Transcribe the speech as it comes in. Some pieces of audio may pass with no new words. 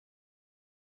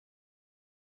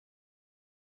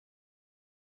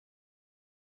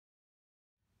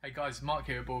Hey guys, Mark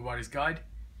here at Board Riders Guide,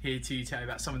 here to tell you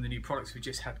about some of the new products we've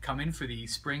just had come in for the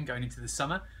spring going into the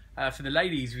summer. For the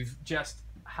ladies, we've just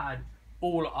had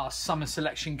all our summer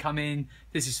selection come in.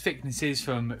 This is thicknesses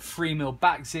from 3mm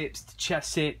back zips to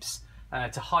chest zips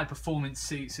to high performance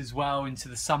suits as well into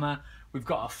the summer. We've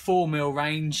got a 4mm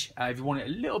range if you want it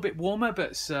a little bit warmer,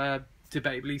 but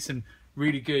debatably some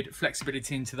really good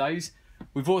flexibility into those.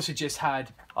 We've also just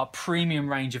had our premium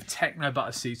range of techno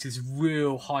butter suits. It's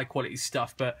real high quality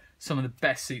stuff, but some of the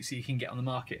best suits that you can get on the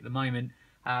market at the moment.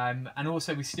 And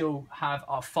also we still have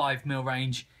our 5mm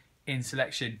range in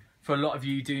selection. For a lot of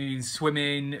you doing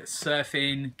swimming,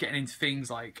 surfing, getting into things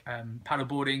like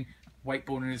paddleboarding,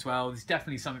 wakeboarding as well, there's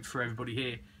definitely something for everybody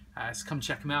here. So come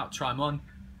check them out, try them on,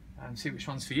 and see which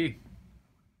one's for you.